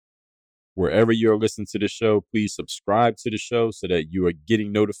Wherever you're listening to the show, please subscribe to the show so that you are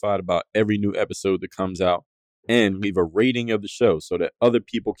getting notified about every new episode that comes out, and leave a rating of the show so that other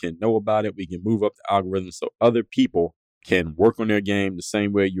people can know about it. We can move up the algorithm so other people can work on their game the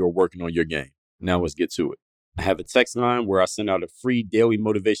same way you're working on your game. Now let's get to it. I have a text line where I send out a free daily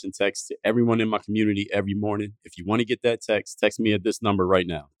motivation text to everyone in my community every morning. If you want to get that text me at this number right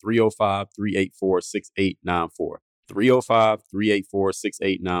now, 305-384-6894.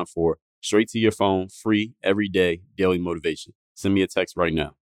 305-384-6894. Straight to your phone, free, every day, daily motivation. Send me a text right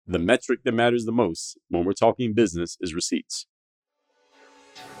now. The metric that matters the most when we're talking business is receipts.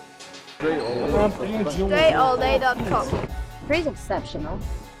 StrayAllDay.com. Pretty exceptional.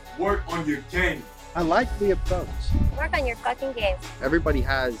 Work on your game. I like the approach. Work on your fucking game. Everybody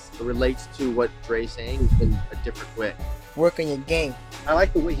relates to what Dre's saying in a different way. Work on your game. I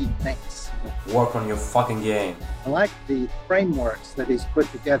like the way he thinks. Work on your fucking game. I like the frameworks that he's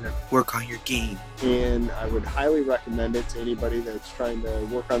put together. Work on your game. And I would highly recommend it to anybody that's trying to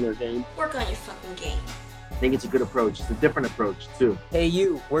work on their game. Work on your fucking game. I think it's a good approach. It's a different approach, too. Hey,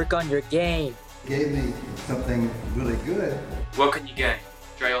 you, work on your game. Gave me something really good. Work on your game.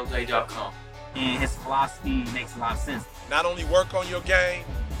 StrayAllDay.com. And his philosophy makes a lot of sense. Not only work on your game,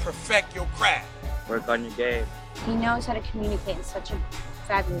 perfect your craft. Work on your game. He knows how to communicate in such a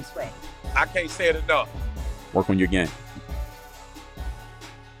fabulous way. I can't say it enough. Work on your game.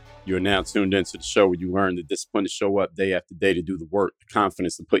 You are now tuned into the show where you learn the discipline to show up day after day to do the work, the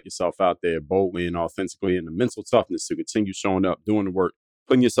confidence to put yourself out there boldly and authentically, and the mental toughness to continue showing up, doing the work,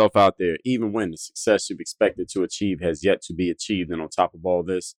 putting yourself out there, even when the success you've expected to achieve has yet to be achieved. And on top of all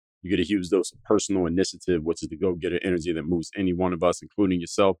this, you get a huge dose of personal initiative, which is the go-getter energy that moves any one of us, including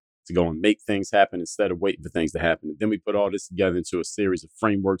yourself, to go and make things happen instead of waiting for things to happen. And then we put all this together into a series of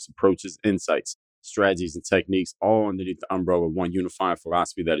frameworks, approaches, insights, strategies, and techniques, all underneath the umbrella of one unifying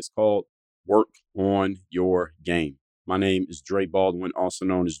philosophy that is called Work on Your Game. My name is Dre Baldwin, also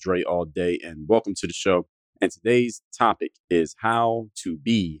known as Dre All Day, and welcome to the show. And today's topic is how to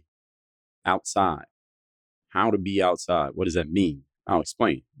be outside. How to be outside. What does that mean? I'll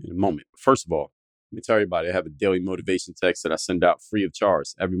explain in a moment. But first of all, let me tell everybody I have a daily motivation text that I send out free of charge.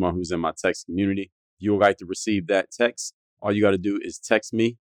 Everyone who's in my text community, if you would like to receive that text, all you got to do is text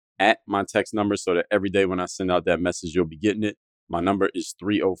me at my text number so that every day when I send out that message, you'll be getting it. My number is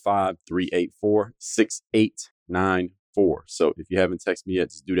 305-384-6894. So if you haven't texted me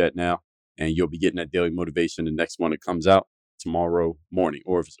yet, just do that now and you'll be getting that daily motivation. The next one that comes out tomorrow morning,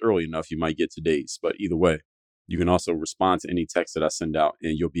 or if it's early enough, you might get today's. But either way, you can also respond to any text that I send out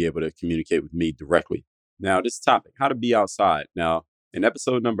and you'll be able to communicate with me directly. Now, this topic, how to be outside. Now, in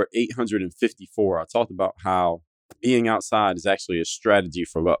episode number 854, I talked about how being outside is actually a strategy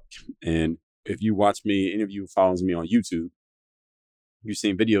for luck. And if you watch me, any of you who follows me on YouTube, you've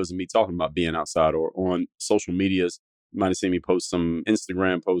seen videos of me talking about being outside, or on social medias, you might have seen me post some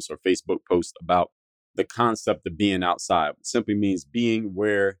Instagram posts or Facebook posts about the concept of being outside. It simply means being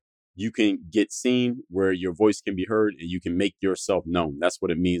where you can get seen, where your voice can be heard, and you can make yourself known. That's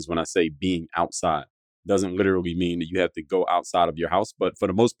what it means when I say being outside. It doesn't literally mean that you have to go outside of your house, but for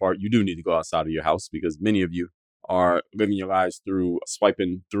the most part, you do need to go outside of your house because many of you are living your lives through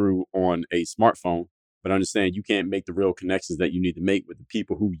swiping through on a smartphone. But understand you can't make the real connections that you need to make with the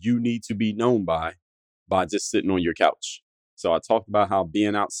people who you need to be known by just sitting on your couch. So I talked about how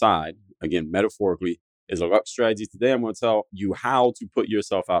being outside, again, metaphorically, is a luck strategy. Today, I'm going to tell you how to put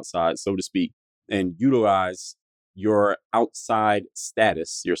yourself outside, so to speak, and utilize your outside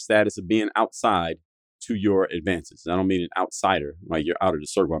status, your status of being outside to your advantage. I don't mean an outsider, like you're out of the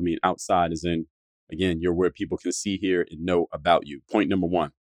circle. I mean outside as in, again, you're where people can see, hear, and know about you. Point number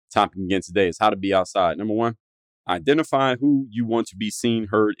one. Topic again today is how to be outside. Number one, identify who you want to be seen,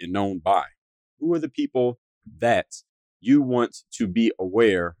 heard, and known by. Who are the people that you want to be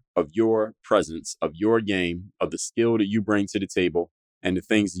aware of your presence, of your game, of the skill that you bring to the table, and the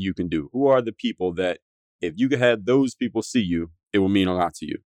things that you can do? Who are the people that if you could have those people see you, it will mean a lot to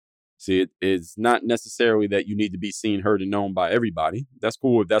you? See, it's not necessarily that you need to be seen, heard, and known by everybody. That's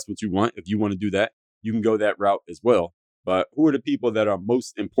cool if that's what you want. If you want to do that, you can go that route as well. But who are the people that are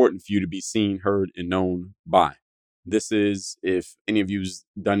most important for you to be seen, heard, and known by? This is, if any of you's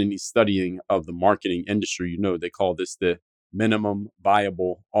done any studying of the marketing industry, you know they call this the minimum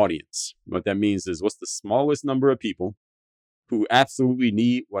viable audience. What that means is what's the smallest number of people who absolutely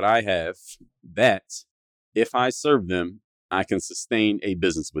need what I have that if I serve them, I can sustain a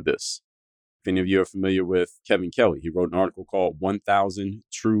business with this. If any of you are familiar with Kevin Kelly, he wrote an article called 1,000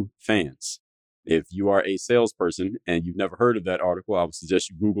 True Fans. If you are a salesperson and you've never heard of that article, I would suggest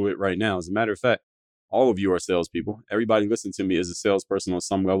you Google it right now. As a matter of fact, All of you are salespeople. Everybody listening to me is a salesperson on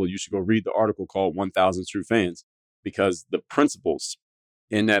some level. You should go read the article called 1000 True Fans, because the principles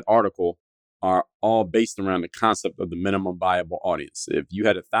in that article are all based around the concept of the minimum viable audience. If you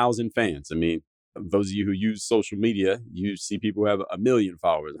had 1,000 fans, I mean, those of you who use social media, you see people who have 1 million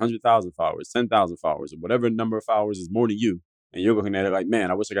followers, 100,000 followers, 10,000 followers, or whatever number of followers is more than you. And you're looking at it like, man,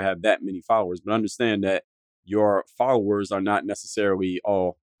 I wish I could have that many followers. But understand that your followers are not necessarily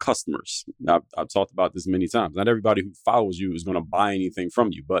all customers. Now, I've talked about this many times. Not everybody who follows you is going to buy anything from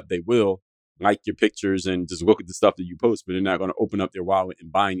you, but they will like your pictures and just look at the stuff that you post, but they're not going to open up their wallet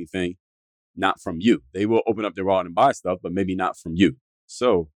and buy anything not from you. They will open up their wallet and buy stuff, but maybe not from you.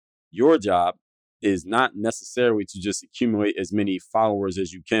 So your job is not necessarily to just accumulate as many followers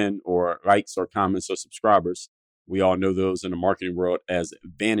as you can, or likes or comments or subscribers. We all know those in the marketing world as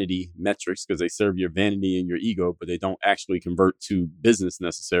vanity metrics, because they serve your vanity and your ego, but they don't actually convert to business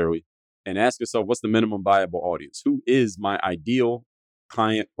necessarily. And ask yourself, what's the minimum viable audience? Who is my ideal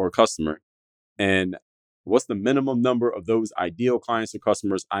client or customer? And what's the minimum number of those ideal clients or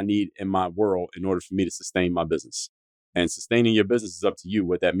customers I need in my world in order for me to sustain my business? And sustaining your business is up to you,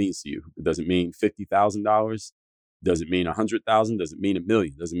 what that means to you. Does it mean $50,000? Does it mean 100,000? Does it mean 1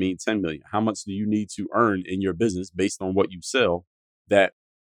 million? Does it mean 10 million? How much do you need to earn in your business based on what you sell that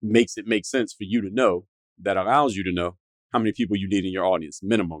makes it make sense for you to know, that allows you to know how many people you need in your audience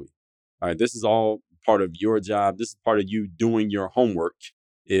minimally? All right, this is all part of your job. This is part of you doing your homework.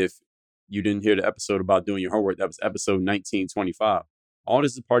 If you didn't hear the episode about doing your homework, that was episode 1925. All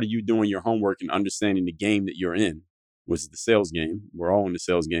this is part of you doing your homework and understanding the game that you're in, which is the sales game. We're all in the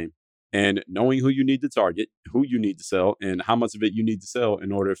sales game. And knowing who you need to target, who you need to sell, and how much of it you need to sell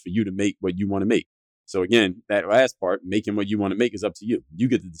in order for you to make what you want to make. So again, that last part, making what you want to make, is up to you. You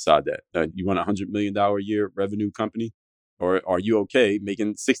get to decide that. You want a $100 million a year revenue company? Or are you okay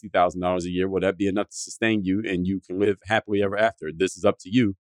making $60,000 a year? Will that be enough to sustain you and you can live happily ever after? This is up to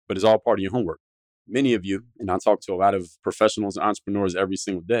you, but it's all part of your homework. Many of you, and I talk to a lot of professionals and entrepreneurs every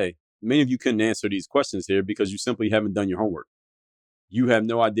single day, many of you couldn't answer these questions here because you simply haven't done your homework. You have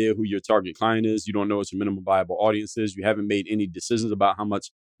no idea who your target client is. You don't know what your minimum viable audience is. You haven't made any decisions about how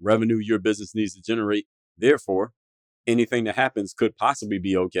much revenue your business needs to generate. Therefore, anything that happens could possibly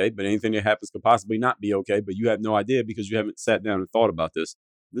be okay, but anything that happens could possibly not be okay, but you have no idea because you haven't sat down and thought about this.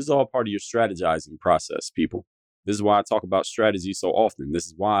 This is all part of your strategizing process, people. This is why I talk about strategy so often. This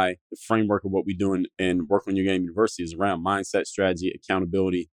is why the framework of what we do in Work on Your Game University is around mindset, strategy,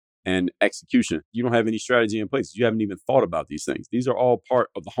 accountability, and execution. You don't have any strategy in place. You haven't even thought about these things. These are all part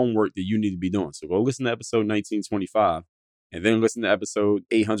of the homework that you need to be doing. So go listen to episode 1925 and then listen to episode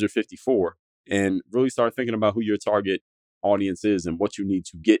 854 and really start thinking about who your target audience is and what you need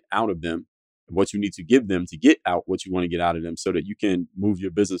to get out of them, what you need to give them to get out what you want to get out of them so that you can move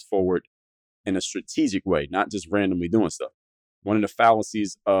your business forward in a strategic way, not just randomly doing stuff. One of the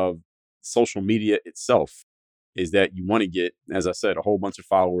fallacies of social media itself is that you want to get, as I said, a whole bunch of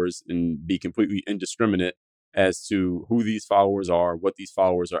followers and be completely indiscriminate as to who these followers are, what these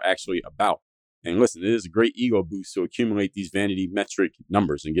followers are actually about. And listen, it is a great ego boost to accumulate these vanity metric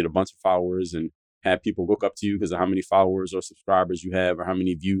numbers and get a bunch of followers and have people look up to you because of how many followers or subscribers you have or how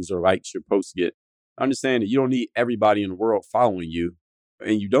many views or likes your posts get. Understand that you don't need everybody in the world following you,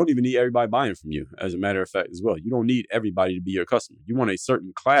 and you don't even need everybody buying from you, as a matter of fact, as well. You don't need everybody to be your customer. You want a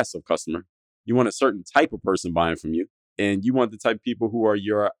certain class of customer. You want a certain type of person buying from you, and you want the type of people who are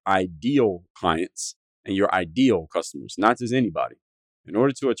your ideal clients and your ideal customers, not just anybody. In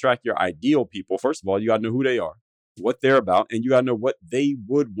order to attract your ideal people, first of all, you got to know who they are, what they're about, and you got to know what they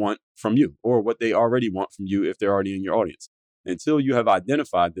would want from you or what they already want from you if they're already in your audience. Until you have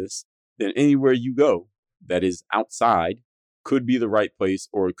identified this, then anywhere you go that is outside could be the right place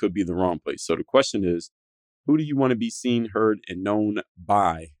or it could be the wrong place. So the question is, who do you want to be seen, heard, and known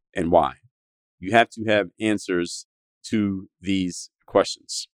by, and why? You have to have answers to these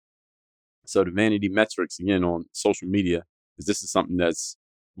questions. So the vanity metrics, again, on social media, because this is something that's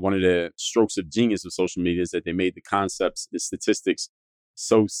one of the strokes of genius of social media, is that they made the concepts, the statistics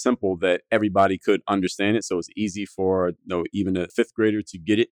so simple that everybody could understand it. So it's easy for even a fifth grader to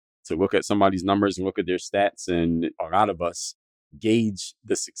get it, to look at somebody's numbers and look at their stats. And a lot of us gauge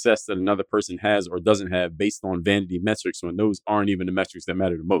the success that another person has or doesn't have based on vanity metrics, when those aren't even the metrics that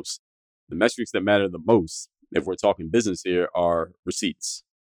matter the most. The metrics that matter the most, if we're talking business here, are receipts.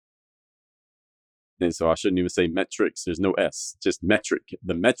 And so I shouldn't even say metrics. There's no S, just metric.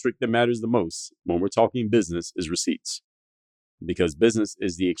 The metric that matters the most when we're talking business is receipts, because business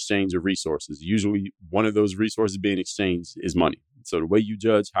is the exchange of resources. Usually one of those resources being exchanged is money. So the way you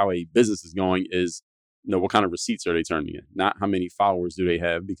judge how a business is going is No, what kind of receipts are they turning in? Not how many followers do they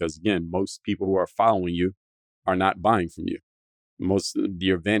have? Because again, most people who are following you are not buying from you. Most of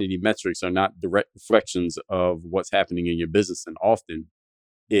your vanity metrics are not direct reflections of what's happening in your business. And often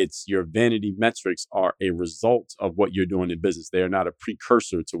it's your vanity metrics are a result of what you're doing in business. They are not a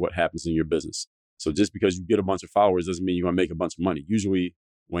precursor to what happens in your business. So just because you get a bunch of followers doesn't mean you're going to make a bunch of money. Usually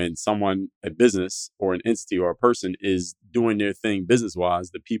when someone, a business or an entity or a person is doing their thing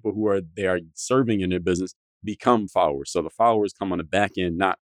business-wise, the people who they are serving in their business become followers. So the followers come on the back end,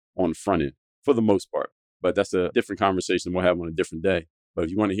 not on the front end for the most part. But that's a different conversation we'll have on a different day. But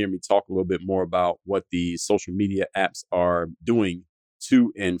if you want to hear me talk a little bit more about what the social media apps are doing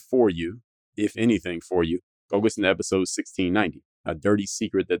to and for you, if anything for you, go listen to episode 1690, a dirty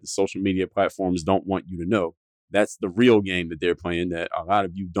secret that the social media platforms don't want you to know. That's the real game that they're playing that a lot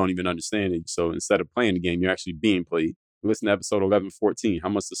of you don't even understand. And so instead of playing the game, you're actually being played. Listen to episode 1114, how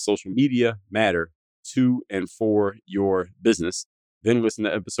much does social media matter to and for your business? Then listen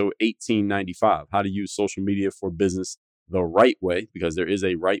to episode 1895, how to use social media for business the right way, because there is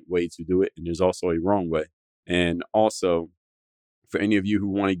a right way to do it and there's also a wrong way. And also, for any of you who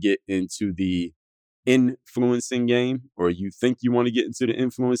want to get into the influencing game, or you think you want to get into the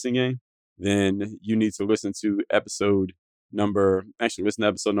influencing game, then you need to listen to episode number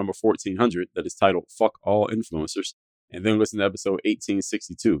 1400 that is titled Fuck All Influencers. And then listen to episode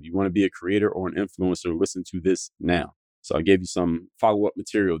 1862. You want to be a creator or an influencer, listen to this now. So I gave you some follow-up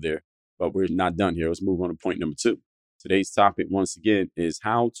material there, but we're not done here. Let's move on to point number 2. Today's topic, once again, is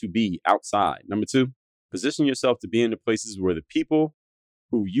how to be outside. Number 2, position yourself to be in the places where the people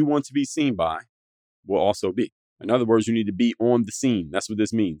who you want to be seen by will also be. In other words, you need to be on the scene. That's what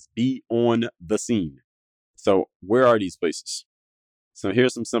this means. Be on the scene. So where are these places? So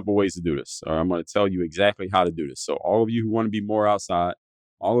here's some simple ways to do this. I'm going to tell you exactly how to do this. So all of you who want to be more outside,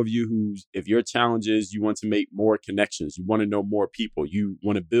 all of you who, if your challenge is you want to make more connections, you want to know more people, you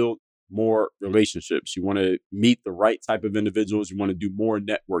want to build more relationships, you want to meet the right type of individuals, you want to do more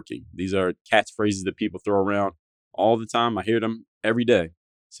networking. These are catchphrases that people throw around all the time. I hear them every day.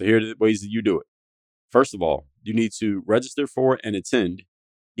 So here are the ways that you do it. First of all, you need to register for and attend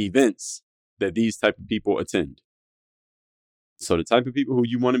events that these type of people attend. So the type of people who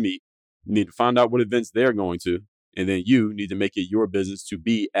you want to meet, you need to find out what events they're going to, and then you need to make it your business to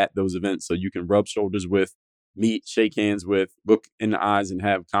be at those events so you can rub shoulders with, meet, shake hands with, look in the eyes and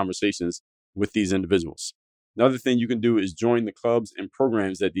have conversations with these individuals. Another thing you can do is join the clubs and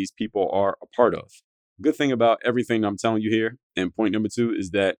programs that these people are a part of. Good thing about everything I'm telling you here, and point number 2, is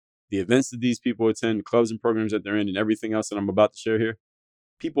that the events that these people attend, the clubs and programs that they're in, and everything else that I'm about to share here,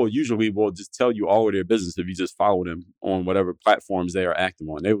 people usually will just tell you all of their business if you just follow them on whatever platforms they are active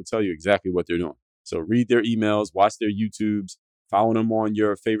on. They will tell you exactly what they're doing. So read their emails, watch their YouTubes, follow them on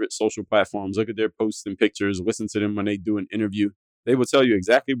your favorite social platforms, look at their posts and pictures, listen to them when they do an interview. They will tell you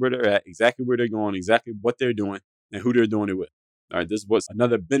exactly where they're at, exactly where they're going, exactly what they're doing, and who they're doing it with. All right, this was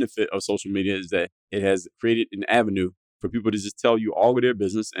another benefit of social media, is that it has created an avenue for people to just tell you all of their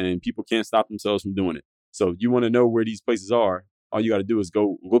business, and people can't stop themselves from doing it. So if you want to know where these places are, all you got to do is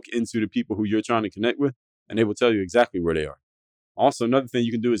go look into the people who you're trying to connect with, and they will tell you exactly where they are. Also, another thing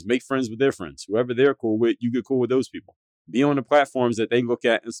you can do is make friends with their friends. Whoever they're cool with, you get cool with those people. Be on the platforms that they look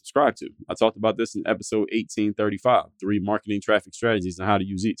at and subscribe to. I talked about this in episode 1835, 3 marketing traffic strategies and how to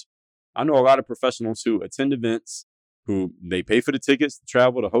use each. I know a lot of professionals who attend events, who they pay for the tickets, the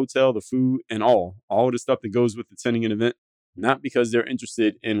travel, the hotel, the food, and all the stuff that goes with attending an event, not because they're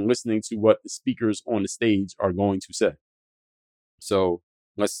interested in listening to what the speakers on the stage are going to say. So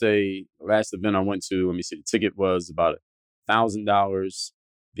let's say the last event I went to, the ticket was about $1,000.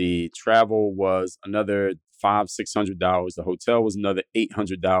 The travel was another $500-$600. The hotel was another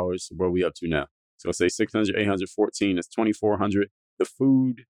 $800. Where are we up to now? So let's say 600, 814, that's $2,400. The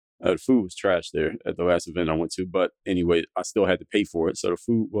food was trash there at the last event I went to, but anyway, I still had to pay for it. So the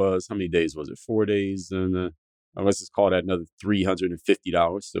food was, how many days was it? 4 days, and let's just call that another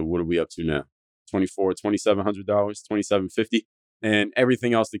 $350. So what are we up to now? $2,700, $2,750. And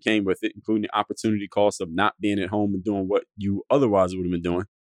everything else that came with it, including the opportunity cost of not being at home and doing what you otherwise would have been doing.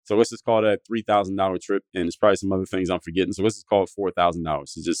 So let's just call that a $3,000 trip. And there's probably some other things I'm forgetting. So let's just call it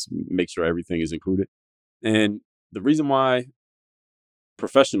 $4,000 to just make sure everything is included. And the reason why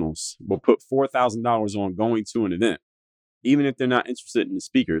professionals will put $4,000 on going to an event, even if they're not interested in the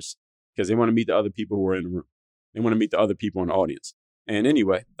speakers, because they want to meet the other people who are in the room. They want to meet the other people in the audience. And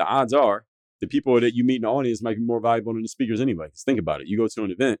anyway, the odds are the people that you meet in the audience might be more valuable than the speakers anyway. Because think about it. You go to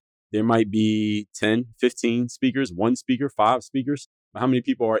an event, there might be 10, 15 speakers, 1 speaker, 5 speakers. But how many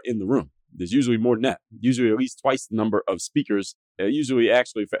people are in the room? There's usually more than that. Usually at least twice the number of speakers. Usually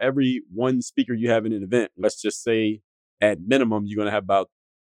actually for every one speaker you have in an event, let's just say at minimum, you're going to have about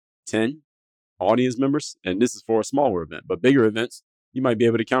 10 audience members. And this is for a smaller event, but bigger events, you might be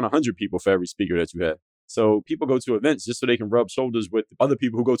able to count 100 people for every speaker that you have. So people go to events just so they can rub shoulders with other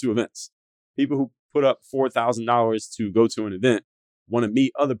people who go to events. People who put up $4,000 to go to an event want to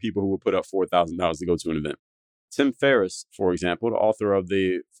meet other people who will put up $4,000 to go to an event. Tim Ferriss, for example, the author of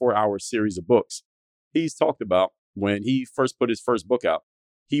the 4-hour series of books, he's talked about when he first put his first book out,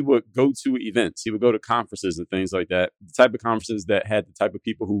 he would go to events. He would go to conferences and things like that, the type of conferences that had the type of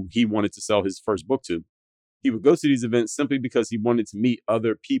people who he wanted to sell his first book to. He would go to these events simply because he wanted to meet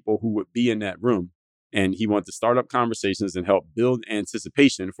other people who would be in that room. And he wanted to start up conversations and help build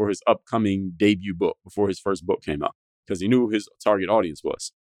anticipation for his upcoming debut book before his first book came out, because he knew who his target audience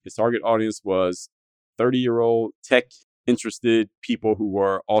was. His target audience was 30-year-old tech-interested people who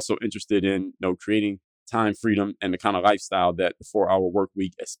were also interested in creating time freedom and the kind of lifestyle that the 4-hour work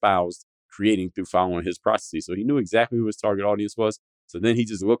week espoused creating through following his processes. So he knew exactly who his target audience was. So then he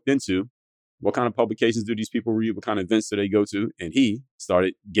just looked into what kind of publications do these people read? What kind of events do they go to? And he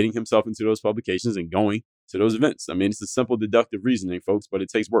started getting himself into those publications and going to those events. I mean, it's a simple deductive reasoning, folks, but it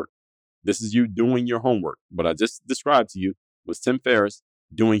takes work. This is you doing your homework. What I just described to you was Tim Ferriss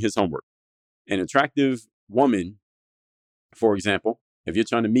doing his homework. An attractive woman, for example, if you're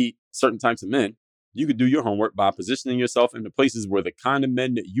trying to meet certain types of men, you could do your homework by positioning yourself in the places where the kind of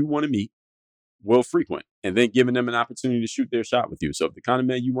men that you want to meet will frequent, and then giving them an opportunity to shoot their shot with you. So if the kind of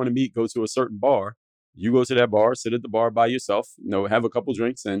man you want to meet go to a certain bar, you go to that bar, sit at the bar by yourself, have a couple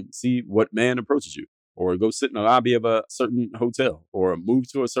drinks and see what man approaches you, or go sit in the lobby of a certain hotel, or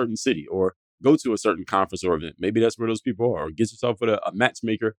move to a certain city, or go to a certain conference or event. Maybe that's where those people are, or get yourself with a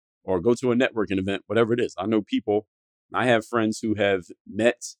matchmaker, or go to a networking event, whatever it is. I know people, I have friends who have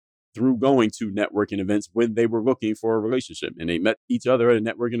met through going to networking events when they were looking for a relationship, and they met each other at a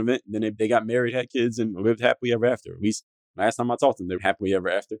networking event, and then they got married, had kids, and lived happily ever after. At least last time I talked to them, they were happily ever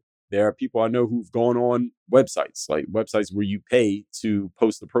after. There are people I know who've gone on websites, like websites where you pay to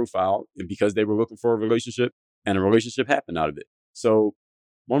post a profile, and because they were looking for a relationship, and a relationship happened out of it. So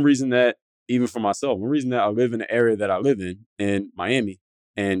one reason that, even for myself, one reason that I live in the area that I live in Miami,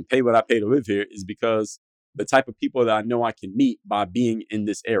 and pay what I pay to live here, is because the type of people that I know I can meet by being in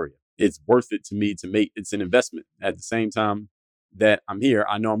this area. It's worth it to me to make, it's an investment. At the same time that I'm here,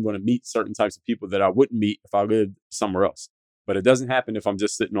 I know I'm going to meet certain types of people that I wouldn't meet if I lived somewhere else. But it doesn't happen if I'm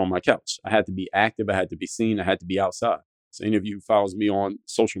just sitting on my couch. I had to be active. I had to be seen. I had to be outside. So any of you who follows me on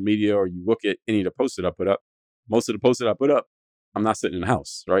social media, or you look at any of the posts that I put up, most of the posts that I put up, I'm not sitting in the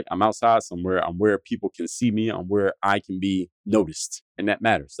house, right? I'm outside somewhere. I'm where people can see me. I'm where I can be noticed. And that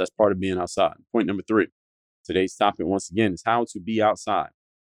matters. That's part of being outside. Point number 3. Today's topic, once again, is how to be outside.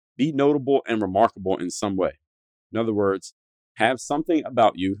 Be notable and remarkable in some way. In other words, have something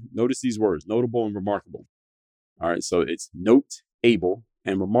about you. Notice these words, notable and remarkable. All right, so it's note-able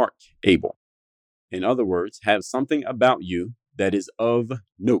and remark-able. In other words, have something about you that is of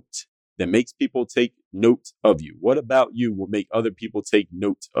note, that makes people take note of you. What about you will make other people take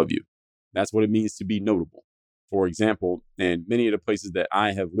note of you? That's what it means to be notable. For example, in many of the places that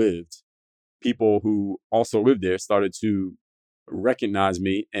I have lived, people who also lived there started to recognize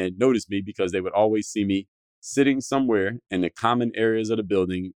me and notice me because they would always see me sitting somewhere in the common areas of the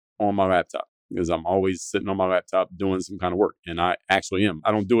building on my laptop, because I'm always sitting on my laptop doing some kind of work. And I actually am.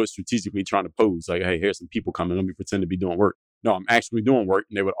 I don't do it strategically trying to pose like, hey, here's some people coming. Let me pretend to be doing work. No, I'm actually doing work,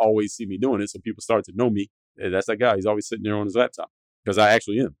 and they would always see me doing it. So people start to know me. Hey, that's that guy. He's always sitting there on his laptop, because I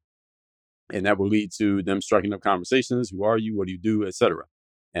actually am. And that will lead to them striking up conversations. Who are you? What do you do? Etc.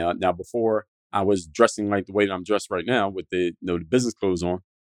 Now, before I was dressing like the way that I'm dressed right now with the business clothes on,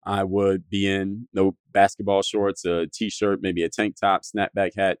 I would be in basketball shorts, a t-shirt, maybe a tank top,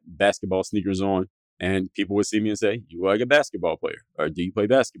 snapback hat, basketball sneakers on. And people would see me and say, you look like a basketball player, or do you play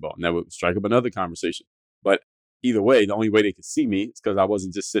basketball? And that would strike up another conversation. But either way, the only way they could see me is because I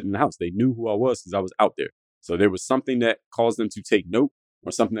wasn't just sitting in the house. They knew who I was because I was out there. So there was something that caused them to take note,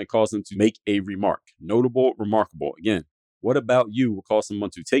 or something that caused them to make a remark. Notable, remarkable. Again, what about you will cause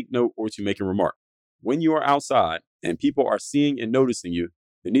someone to take note or to make a remark? When you are outside and people are seeing and noticing you,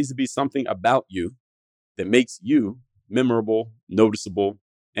 there needs to be something about you that makes you memorable, noticeable,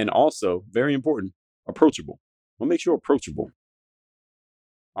 and also, very important, approachable. What makes you approachable?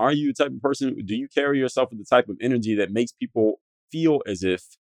 Are you the type of person, do you carry yourself with the type of energy that makes people feel as if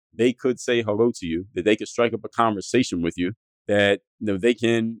they could say hello to you, that they could strike up a conversation with you, that they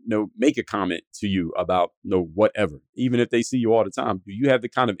can make a comment to you about whatever, even if they see you all the time? Do you have the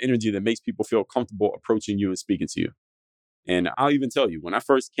kind of energy that makes people feel comfortable approaching you and speaking to you? And I'll even tell you, when I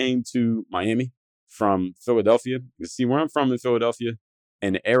first came to Miami from Philadelphia, you see where I'm from in Philadelphia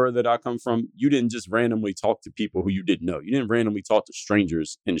and the era that I come from, you didn't just randomly talk to people who you didn't know. You didn't randomly talk to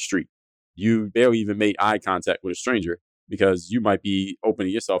strangers in the street. You barely even made eye contact with a stranger because you might be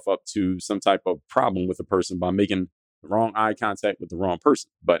opening yourself up to some type of problem with a person by making the wrong eye contact with the wrong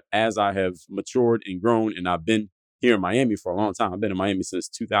person. But as I have matured and grown, and I've been here in Miami for a long time, I've been in Miami since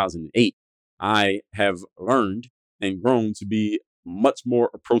 2008, I have learned and grown to be much more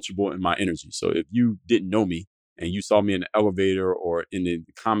approachable in my energy. So if you didn't know me and you saw me in the elevator or in the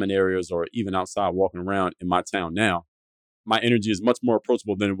common areas or even outside walking around in my town now, my energy is much more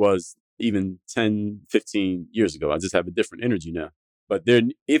approachable than it was even 10, 15 years ago. I just have a different energy now. But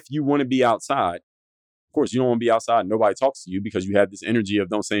then if you want to be outside, of course, you don't want to be outside and nobody talks to you because you have this energy of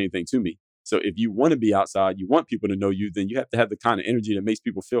don't say anything to me. So if you want to be outside, you want people to know you, then you have to have the kind of energy that makes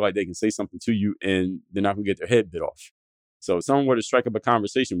people feel like they can say something to you and they're not going to get their head bit off. So if someone were to strike up a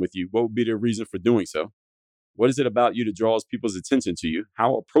conversation with you, what would be their reason for doing so? What is it about you that draws people's attention to you?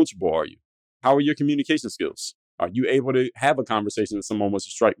 How approachable are you? How are your communication skills? Are you able to have a conversation if someone wants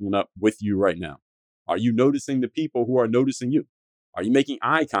to strike one up with you right now? Are you noticing the people who are noticing you? Are you making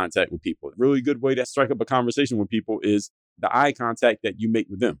eye contact with people? A really good way to strike up a conversation with people is the eye contact that you make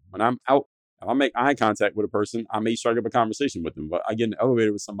with them. When I'm out, if I make eye contact with a person, I may strike up a conversation with them. But I get in the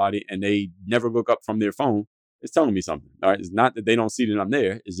elevator with somebody and they never look up from their phone, it's telling me something. All right. It's not that they don't see that I'm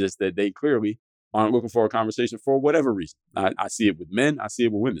there. It's just that they clearly aren't looking for a conversation for whatever reason. I see it with men. I see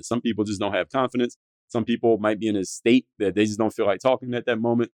it with women. Some people just don't have confidence. Some people might be in a state that they just don't feel like talking at that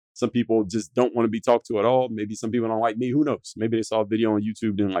moment. Some people just don't want to be talked to at all. Maybe some people don't like me. Who knows? Maybe they saw a video on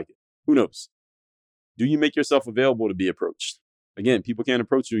YouTube, didn't like it. Who knows? Do you make yourself available to be approached? Again, people can't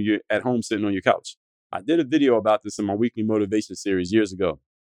approach you. You're at home sitting on your couch. I did a video about this in my weekly motivation series years ago,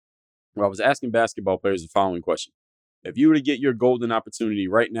 where I was asking basketball players the following question. If you were to get your golden opportunity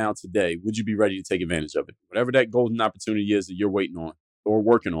right now today, would you be ready to take advantage of it? Whatever that golden opportunity is that you're waiting on or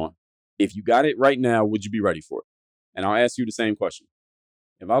working on, if you got it right now, would you be ready for it? And I'll ask you the same question.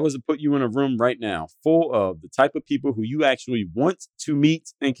 If I was to put you in a room right now full of the type of people who you actually want to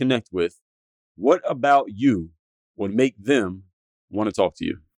meet and connect with, what about you would make them want to talk to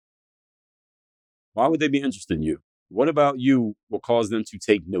you? Why would they be interested in you? What about you will cause them to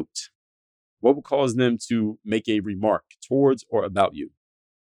take note? What would cause them to make a remark towards or about you?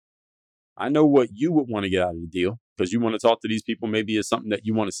 I know what you would want to get out of the deal because you want to talk to these people. Maybe it's something that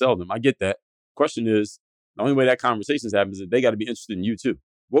you want to sell them. I get that. Question is, the only way that conversations happen is that they got to be interested in you too.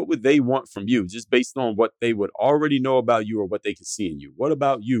 What would they want from you just based on what they would already know about you or what they can see in you? What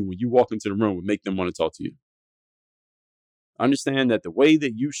about you when you walk into the room would make them want to talk to you? Understand that the way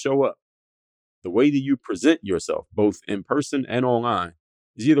that you show up, the way that you present yourself, both in person and online,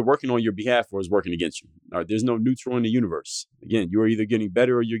 is either working on your behalf or is working against you. All right, there's no neutral in the universe. Again, you're either getting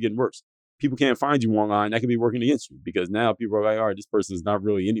better or you're getting worse. People can't find you online. That can be working against you because now people are like, all right, this person is not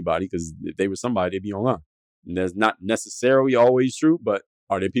really anybody because if they were somebody, they'd be online. And that's not necessarily always true, but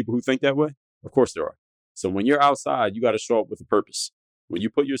are there people who think that way? Of course there are. So when you're outside, you got to show up with a purpose. When you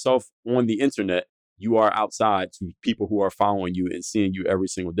put yourself on the internet, you are outside to people who are following you and seeing you every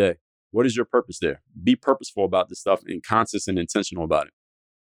single day. What is your purpose there? Be purposeful about this stuff and conscious and intentional about it.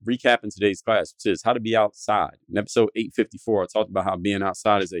 Recapping today's class, which is how to be outside. In episode 854, I talked about how being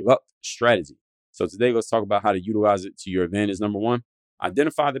outside is a luck strategy. So today, let's talk about how to utilize it to your advantage. Number one,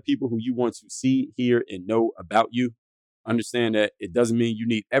 identify the people who you want to see, hear, and know about you. Understand that it doesn't mean you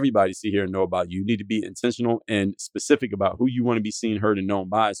need everybody to see, hear, and know about you. You need to be intentional and specific about who you want to be seen, heard, and known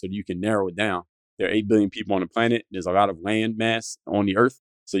by so that you can narrow it down. There are 8 billion people on the planet. There's a lot of land mass on the earth.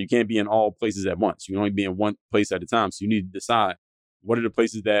 So you can't be in all places at once. You can only be in one place at a time. So you need to decide what are the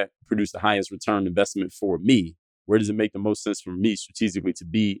places that produce the highest return investment for me? Where does it make the most sense for me strategically to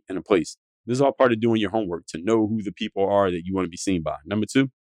be in a place? This is all part of doing your homework to know who the people are that you want to be seen by. Number two,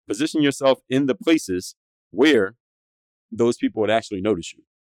 position yourself in the places where those people would actually notice you.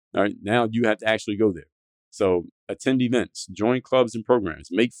 All right. Now you have to actually go there. So attend events, join clubs and programs,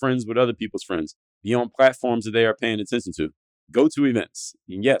 make friends with other people's friends, be on platforms that they are paying attention to. Go to events.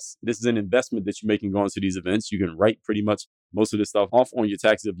 And yes, this is an investment that you're making going to these events. You can write pretty much most of this stuff off on your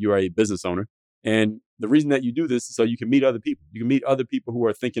taxes if you are a business owner. And the reason that you do this is so you can meet other people. You can meet other people who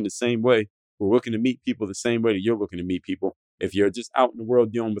are thinking the same way, who are looking to meet people the same way that you're looking to meet people. If you're just out in the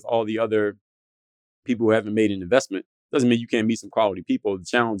world dealing with all the other people who haven't made an investment, doesn't mean you can't meet some quality people. The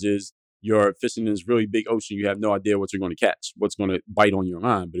challenge is you're fishing in this really big ocean. You have no idea what you're going to catch, what's going to bite on your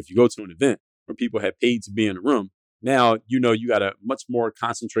line. But if you go to an event where people have paid to be in a room, now you know you got a much more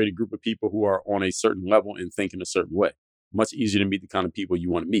concentrated group of people who are on a certain level and think in a certain way. Much easier to meet the kind of people you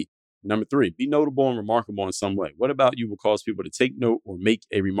want to meet. Number 3, be notable and remarkable in some way. What about you will cause people to take note or make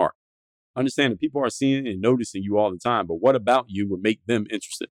a remark? Understand that people are seeing and noticing you all the time, but what about you would make them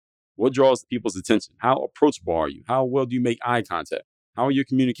interested? What draws people's attention? How approachable are you? How well do you make eye contact? How are your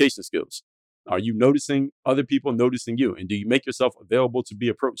communication skills? Are you noticing other people noticing you? And do you make yourself available to be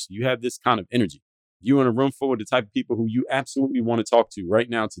approached? Do you have this kind of energy? You in a room full of the type of people who you absolutely want to talk to right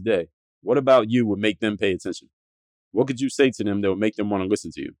now today. What about you would make them pay attention? What could you say to them that would make them want to listen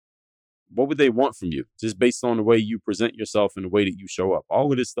to you? What would they want from you? Just based on the way you present yourself and the way that you show up.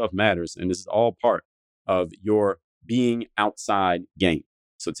 All of this stuff matters. And this is all part of your being outside game.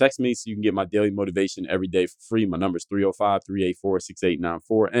 So text me so you can get my daily motivation every day for free. My number is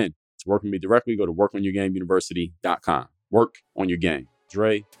 305-384-6894. And to work with me directly, go to workonyourgameuniversity.com. Work on your game.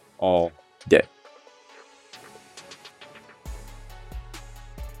 Dre all day.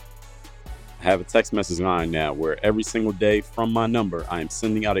 I have a text message line now where every single day from my number, I am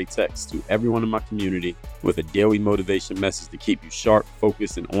sending out a text to everyone in my community with a daily motivation message to keep you sharp,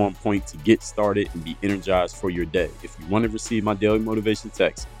 focused, and on point to get started and be energized for your day. If you want to receive my daily motivation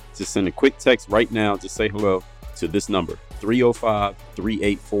text, just send a quick text right now to say hello to this number,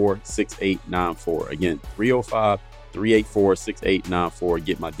 305-384-6894. Again, 305-384-6894.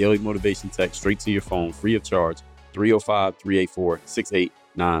 Get my daily motivation text straight to your phone, free of charge,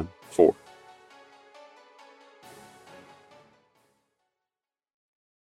 305-384-6894.